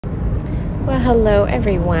Well, hello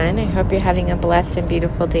everyone. I hope you're having a blessed and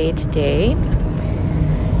beautiful day today.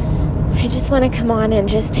 I just want to come on and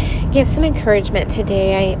just give some encouragement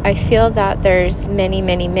today. I feel that there's many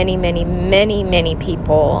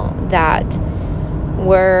people that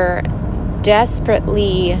were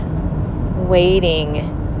desperately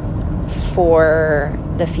waiting for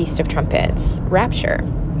the Feast of Trumpets rapture.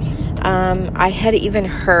 I had even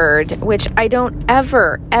heard, which I don't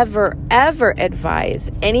ever advise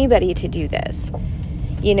anybody to do this.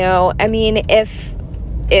 I mean, if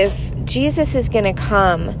Jesus is going to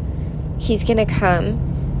come, he's going to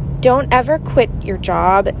come. Don't ever quit your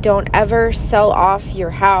job. Don't ever sell off your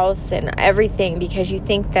house and everything because you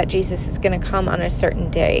think that Jesus is going to come on a certain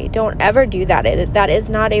day. Don't ever do that. That is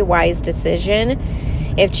not a wise decision.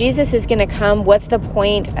 If Jesus is going to come, what's the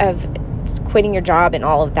point of quitting your job and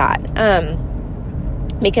all of that?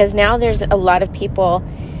 Because now there's a lot of people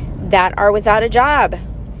that are without a job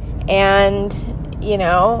and,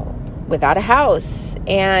 without a house.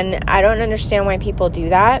 And I don't understand why people do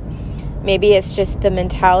that. Maybe it's just the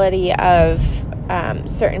mentality of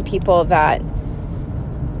certain people that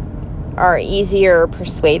are easier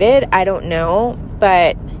persuaded. I don't know,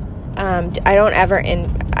 but I don't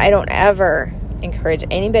ever encourage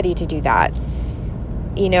anybody to do that.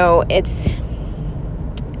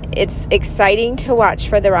 It's exciting to watch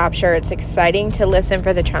for the rapture. It's exciting to listen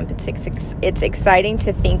for the trumpets. It's exciting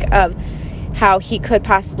to think of how he could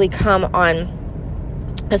possibly come on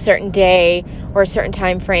a certain day or a certain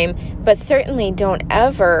time frame. But certainly don't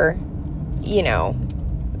ever,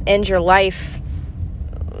 end your life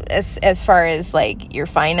as far as like your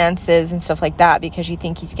finances and stuff like that because you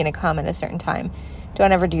think he's going to come at a certain time.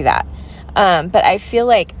 Don't ever do that. But I feel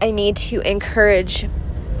like I need to encourage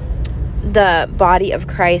the body of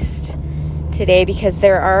Christ today because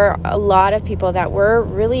there are a lot of people that were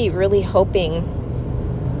really hoping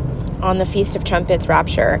on the Feast of Trumpets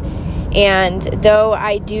rapture. And though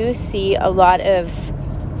I do see a lot of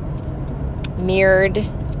mirrored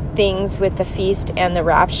things with the feast and the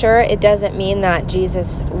rapture, it doesn't mean that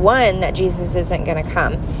Jesus isn't going to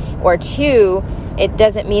come, or two, it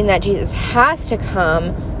doesn't mean that Jesus has to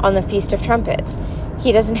come on the Feast of Trumpets.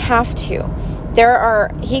 He doesn't have to.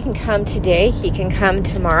 He can come today, he can come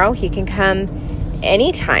tomorrow, he can come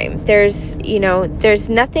anytime. There's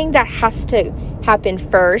nothing that has to happen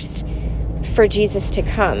first for Jesus to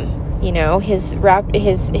come. His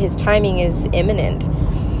timing is imminent.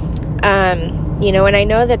 And I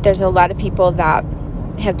know that there's a lot of people that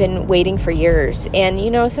have been waiting for years. And,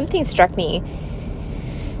 something struck me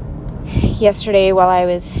yesterday while I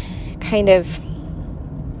was kind of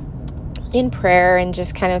in prayer and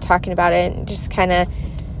just kind of talking about it and just kind of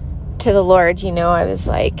to the Lord, I was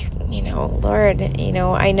like, Lord,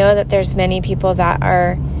 I know that there's many people that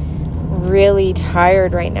are really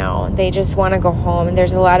tired right now. They just want to go home. And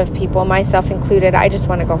there's a lot of people, myself included, I just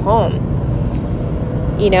want to go home.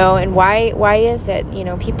 And why is it,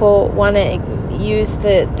 people want to use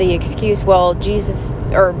the excuse, well,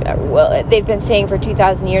 they've been saying for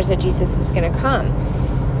 2,000 years that Jesus was going to come.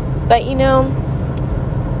 But,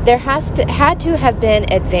 there had to have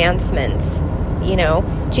been advancements.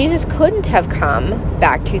 Jesus couldn't have come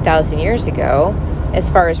back 2,000 years ago as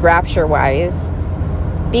far as rapture wise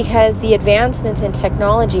because the advancements in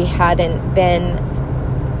technology hadn't been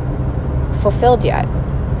fulfilled yet.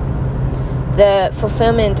 The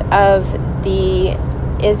fulfillment of the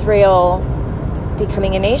Israel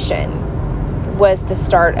becoming a nation was the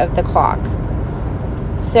start of the clock.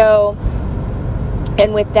 So,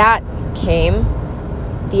 and with that came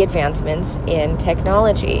the advancements in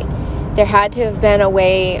technology. There had to have been a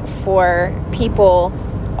way for people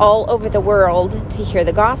all over the world to hear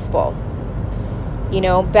the gospel.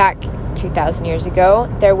 Back 2,000 years ago,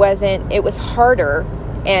 it was harder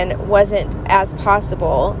and wasn't as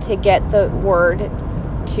possible to get the word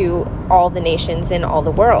to all the nations in all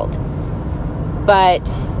the world. But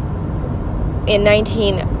in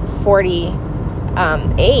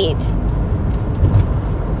 1948,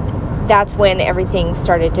 that's when everything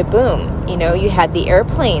started to boom. You had the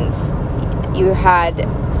airplanes, you had,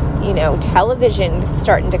 television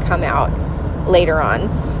starting to come out later on.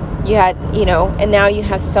 You had, and now you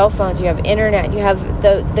have cell phones, you have internet, you have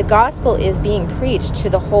the gospel is being preached to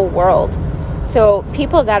the whole world. So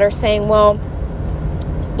people that are saying, well,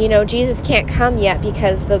 Jesus can't come yet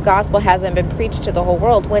because the gospel hasn't been preached to the whole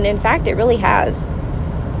world, when in fact it really has.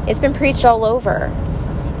 It's been preached all over.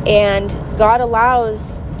 And God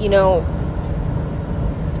allows,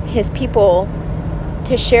 his people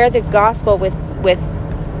to share the gospel with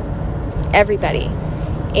everybody.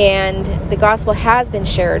 And the gospel has been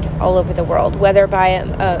shared all over the world, whether by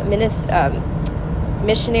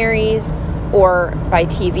missionaries or by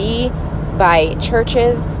TV, by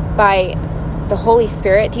churches, by the Holy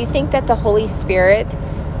Spirit? Do you think that the Holy Spirit,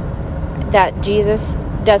 that Jesus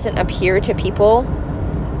doesn't appear to people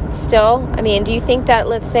still? I mean, do you think that,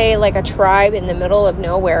 let's say, like a tribe in the middle of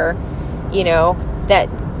nowhere, that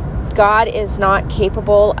God is not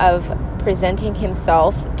capable of presenting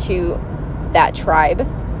himself to that tribe?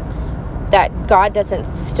 That God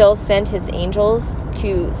doesn't still send his angels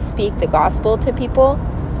to speak the gospel to people?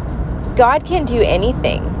 God can do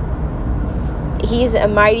anything. He's a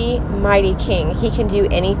mighty, mighty king. He can do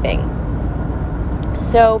anything.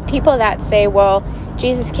 So people that say, well,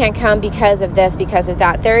 Jesus can't come because of this, because of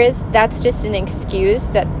that, that's just an excuse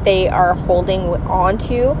that they are holding on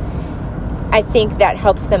to. I think that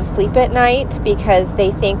helps them sleep at night, because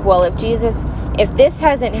they think, well, if this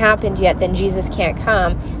hasn't happened yet, then Jesus can't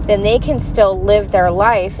come. Then they can still live their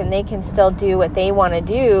life, and they can still do what they want to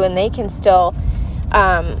do, and they can still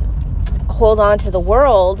hold on to the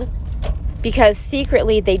world, because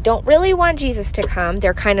secretly they don't really want Jesus to come.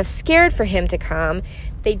 They're kind of scared for him to come.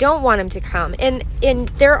 They don't want him to come. And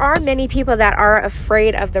there are many people that are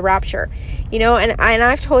afraid of the rapture, and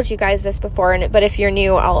I've told you guys this before, but if you're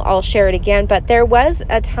new, I'll share it again. But there was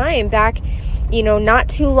a time back, not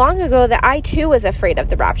too long ago, that I too was afraid of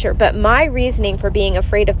the rapture. But my reasoning for being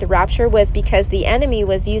afraid of the rapture was because the enemy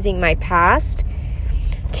was using my past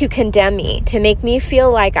to condemn me, to make me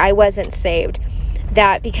feel like I wasn't saved.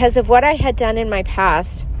 That because of what I had done in my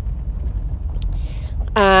past,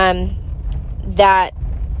 that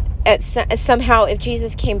somehow if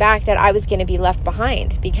Jesus came back, that I was going to be left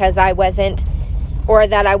behind because I wasn't, or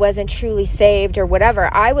that I wasn't truly saved or whatever.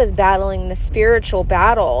 I was battling the spiritual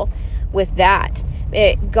battle with that.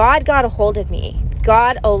 God got a hold of me.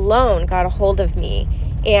 God alone got a hold of me.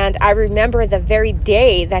 And I remember the very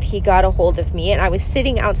day that he got a hold of me, and I was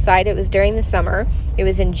sitting outside. It was during the summer. It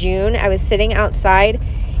was in June. I was sitting outside,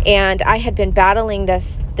 and I had been battling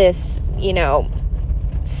this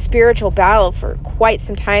spiritual battle for quite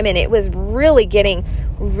some time, and it was really getting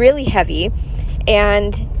really heavy.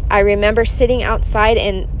 And I remember sitting outside,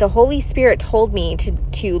 and the Holy Spirit told me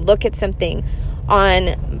to look at something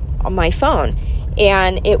on my phone,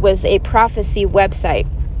 and it was a prophecy website.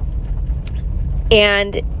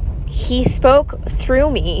 And he spoke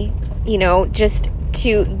through me,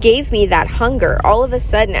 gave me that hunger. All of a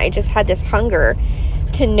sudden, I just had this hunger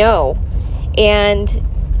to know. And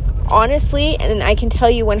honestly, and I can tell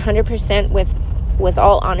you 100% with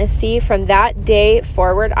all honesty, from that day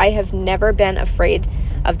forward, I have never been afraid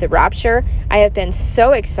of the rapture. I have been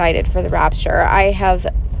so excited for the rapture. I have,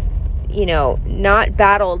 not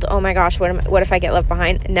battled, oh my gosh, what if I get left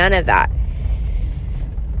behind? None of that.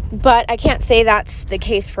 But I can't say that's the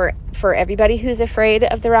case for everybody who's afraid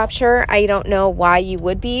of the rapture. I don't know why you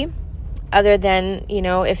would be, other than,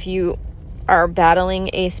 if you are battling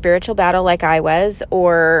a spiritual battle like I was,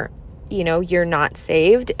 or, you're not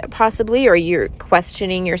saved possibly, or you're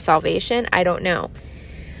questioning your salvation. I don't know.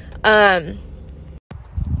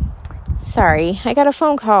 Sorry, I got a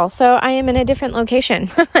phone call. So I am in a different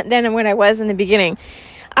location than when I was in the beginning.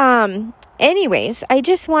 Anyways, I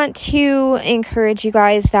just want to encourage you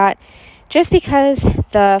guys that just because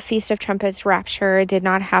the Feast of Trumpets rapture did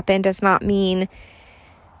not happen does not mean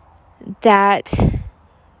that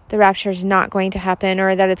the rapture is not going to happen,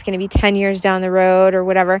 or that it's going to be 10 years down the road or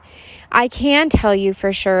whatever. I can tell you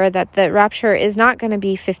for sure that the rapture is not going to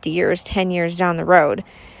be 50 years, 10 years down the road.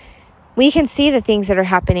 We can see the things that are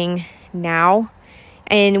happening now,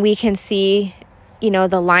 and we can see, the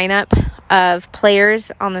lineup of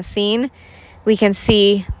players on the scene. We can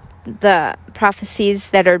see the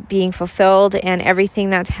prophecies that are being fulfilled and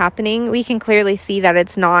everything that's happening. We can clearly see that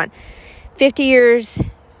it's not 50 years,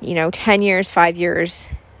 10 years, 5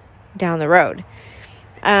 years down the road.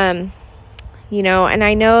 And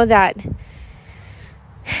I know that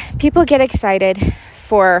people get excited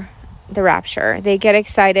for the rapture. They get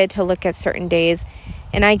excited to look at certain days,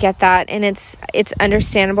 and I get that, and it's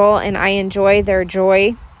understandable, and I enjoy their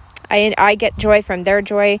joy. I get joy from their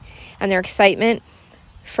joy and their excitement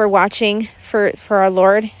for watching for our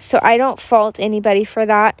Lord. So I don't fault anybody for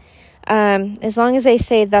that. As long as they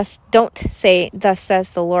say don't say thus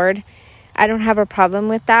says the Lord, I don't have a problem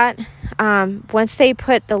with that. Once they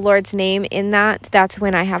put the Lord's name in that's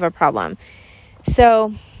when I have a problem.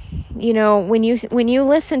 So, when you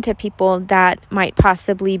listen to people that might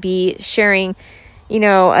possibly be sharing,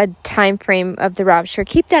 a time frame of the rapture,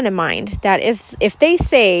 keep that in mind, that if they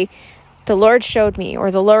say the Lord showed me,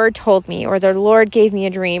 or the Lord told me, or the Lord gave me a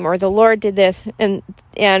dream, or the Lord did this, and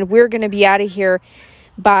we're going to be out of here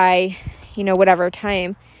by, whatever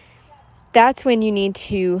time, that's when you need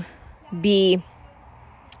to be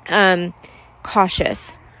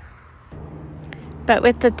cautious. But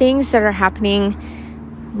with the things that are happening,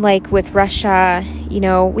 like with Russia,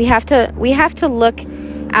 we have to look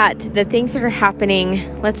at the things that are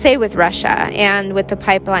happening, let's say with Russia and with the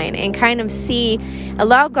pipeline, and kind of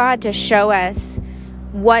allow God to show us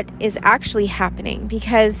what is actually happening.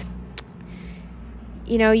 Because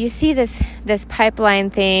you see this pipeline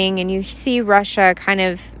thing, and you see Russia kind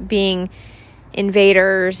of being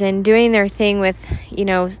invaders and doing their thing with,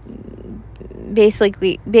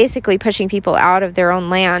 basically pushing people out of their own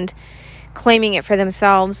land, claiming it for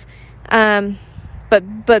themselves. But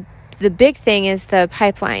the big thing is the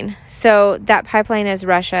pipeline. So that pipeline is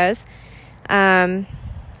Russia's.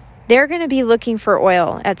 They're going to be looking for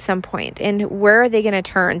oil at some point. And where are they going to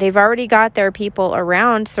turn? They've already got their people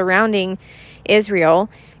surrounding Israel.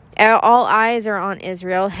 All eyes are on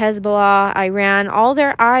Israel. Hezbollah, Iran, all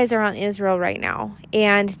their eyes are on Israel right now.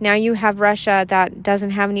 And now you have Russia that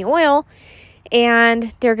doesn't have any oil,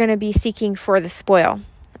 and they're going to be seeking for the spoil.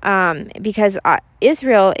 Because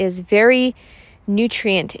Israel is very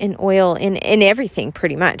nutrient in oil, in everything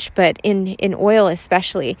pretty much, but in oil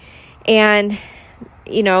especially. And,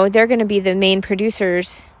 they're going to be the main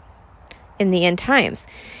producers in the end times.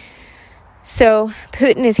 So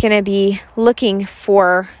Putin is going to be looking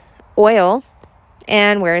for oil.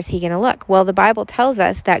 And where is he going to look? Well, the Bible tells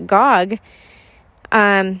us that Gog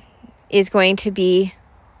is going to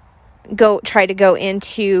try to go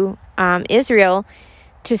into Israel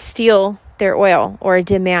to steal their oil or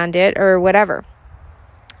demand it or whatever.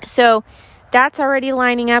 So that's already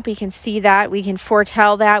lining up. We can see that. We can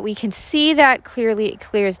foretell that. We can see that clear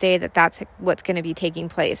as day that that's what's going to be taking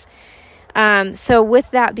place. So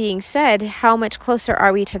with that being said, how much closer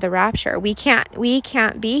are we to the rapture? We can't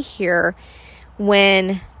be here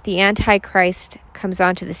when the Antichrist comes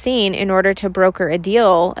onto the scene in order to broker a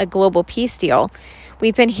global peace deal.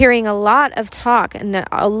 We've been hearing a lot of talk and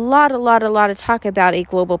a lot of talk about a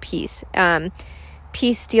global peace.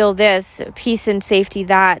 Peace deal this, peace and safety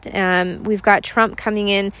that. We've got Trump coming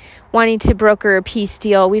in wanting to broker a peace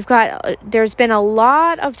deal. There's been a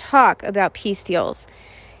lot of talk about peace deals.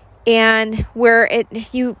 And where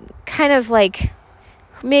you kind of like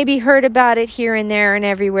maybe heard about it here and there and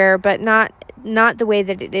everywhere, but not the way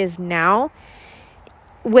that it is now,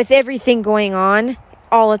 with everything going on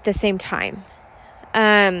all at the same time.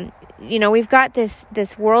 We've got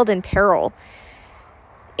this world in peril,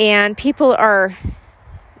 and people are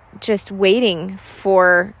just waiting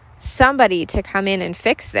for somebody to come in and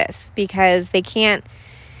fix this because they don't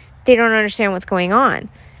understand what's going on.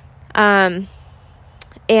 And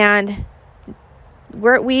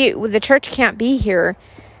the church can't be here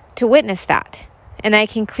to witness that. And I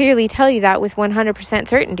can clearly tell you that with 100%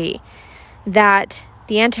 certainty, that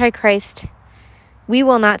the Antichrist, we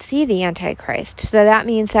will not see the Antichrist. So that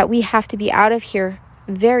means that we have to be out of here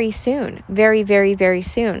very soon, very, very, very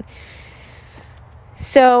soon.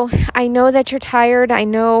 So I know that you're tired. I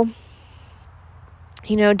know,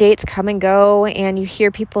 dates come and go, and you hear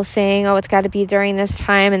people saying, oh, it's got to be during this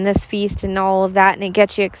time and this feast and all of that, and it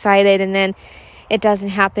gets you excited, and then it doesn't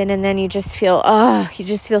happen, and then you just feel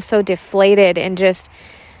so deflated and just,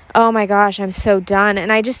 oh my gosh, I'm so done.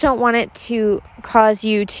 And I just don't want it to cause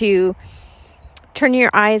you to turn your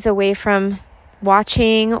eyes away from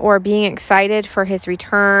watching or being excited for his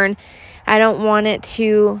return. I don't want it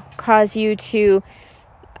to cause you to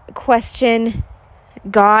question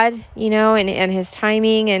God, and his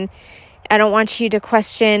timing. And I don't want you to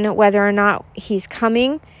question whether or not he's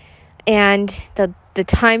coming and the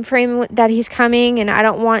time frame that he's coming. And I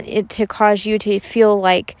don't want it to cause you to feel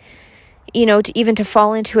like, to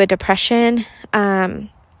fall into a depression,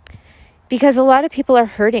 because a lot of people are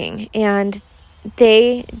hurting and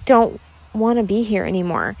they don't want to be here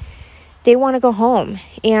anymore. They want to go home.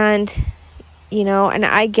 And, and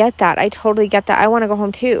I get that. I totally get that. I want to go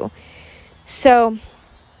home too. So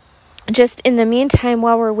just in the meantime,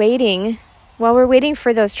 while we're waiting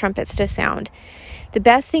for those trumpets to sound, the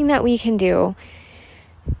best thing that we can do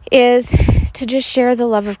is to just share the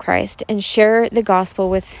love of Christ and share the gospel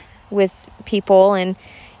with people. And,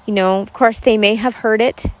 of course they may have heard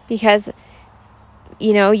it, because,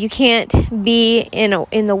 you can't be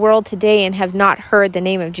in the world today and have not heard the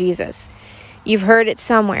name of Jesus. You've heard it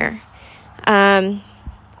somewhere.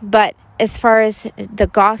 But as far as the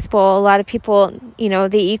gospel, a lot of people,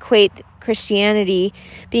 they equate Christianity,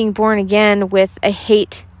 being born again, with a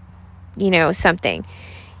hate, something.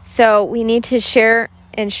 So we need to share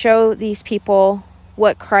and show these people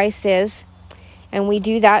what Christ is. And we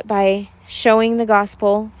do that by showing the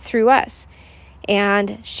gospel through us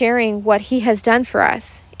and sharing what he has done for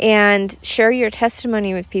us, and share your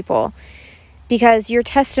testimony with people, because your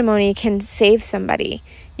testimony can save somebody.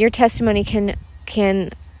 Your testimony can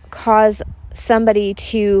cause somebody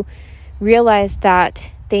to realize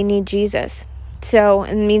that they need Jesus. So,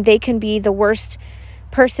 I mean, they can be the worst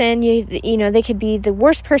person, they could be the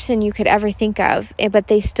worst person you could ever think of, but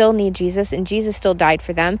they still need Jesus, and Jesus still died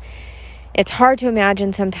for them. It's hard to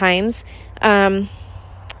imagine sometimes,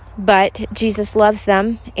 but Jesus loves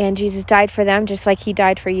them, and Jesus died for them just like he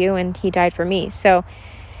died for you, and he died for me. So,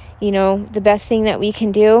 the best thing that we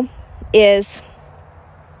can do is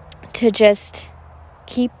to just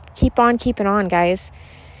keep on keeping on, guys,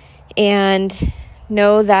 and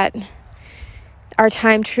know that our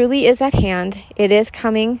time truly is at hand. It is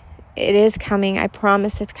coming. It is coming. I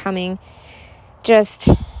promise it's coming. Just,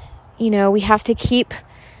 we have to keep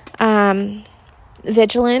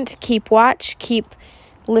vigilant, keep watch, keep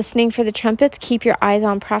listening for the trumpets, keep your eyes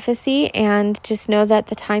on prophecy, and just know that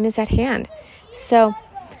the time is at hand. So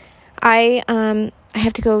I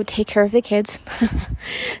have to go take care of the kids.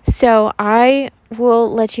 So I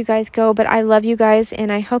will let you guys go, but I love you guys,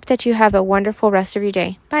 and I hope that you have a wonderful rest of your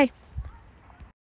day. Bye.